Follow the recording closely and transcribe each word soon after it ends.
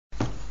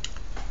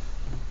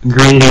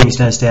Greetings,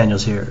 Dennis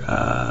Daniels here.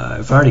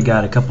 I've already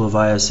got a couple of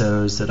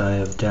ISOs that I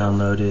have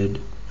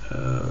downloaded.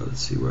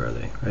 Let's see, where are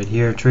they? Right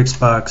here,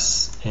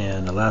 Trixbox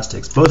and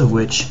Elastics, both of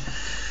which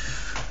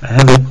I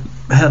haven't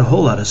had a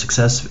whole lot of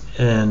success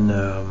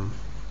in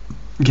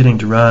getting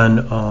to run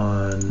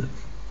on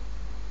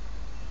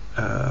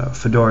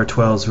Fedora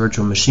 12's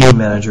Virtual Machine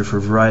Manager for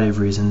a variety of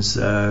reasons.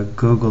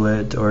 Google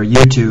it, or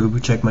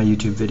YouTube, check my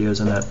YouTube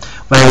videos on that.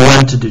 What I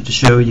wanted to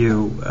show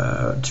you,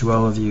 to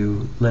all of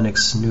you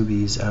Linux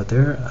newbies out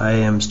there, I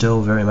am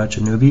still very much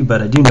a newbie,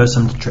 but I do know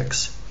some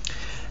tricks.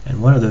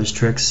 And one of those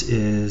tricks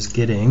is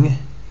getting,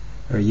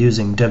 or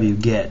using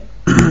wget.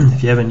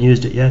 If you haven't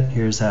used it yet,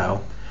 here's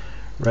how.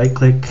 Right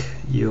click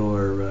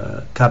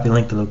your copy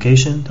link to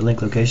location, the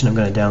link location. I'm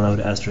going to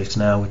download Asterisk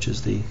now, which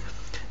is the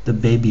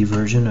baby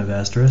version of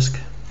Asterisk.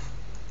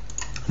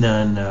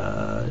 Then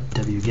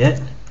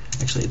wget.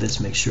 Actually, let's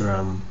make sure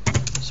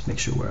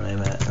where I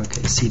am at.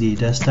 Okay, cd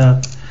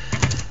desktop,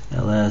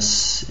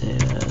 ls,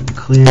 and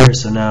clear.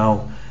 So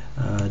now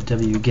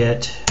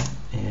wget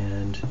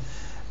and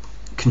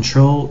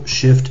Control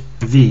Shift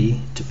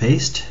V to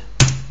paste,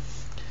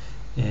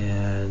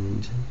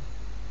 and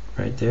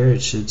right there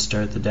it should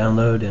start the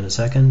download in a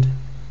second.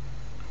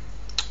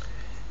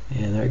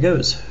 And there it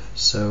goes.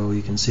 So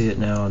you can see it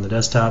now on the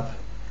desktop.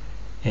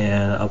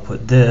 And I'll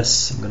put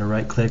this, I'm going to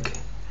right click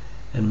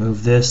and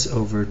move this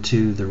over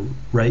to the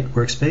right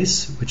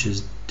workspace, which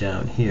is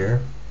down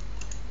here.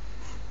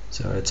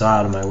 So it's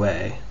out of my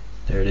way.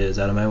 There it is,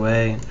 out of my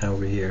way,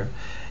 over here.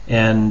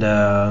 And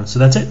so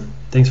that's it.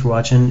 Thanks for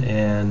watching,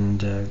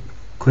 and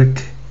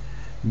quick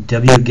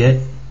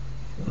wget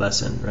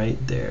lesson right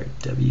there,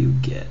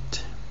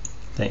 wget.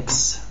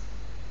 Thanks.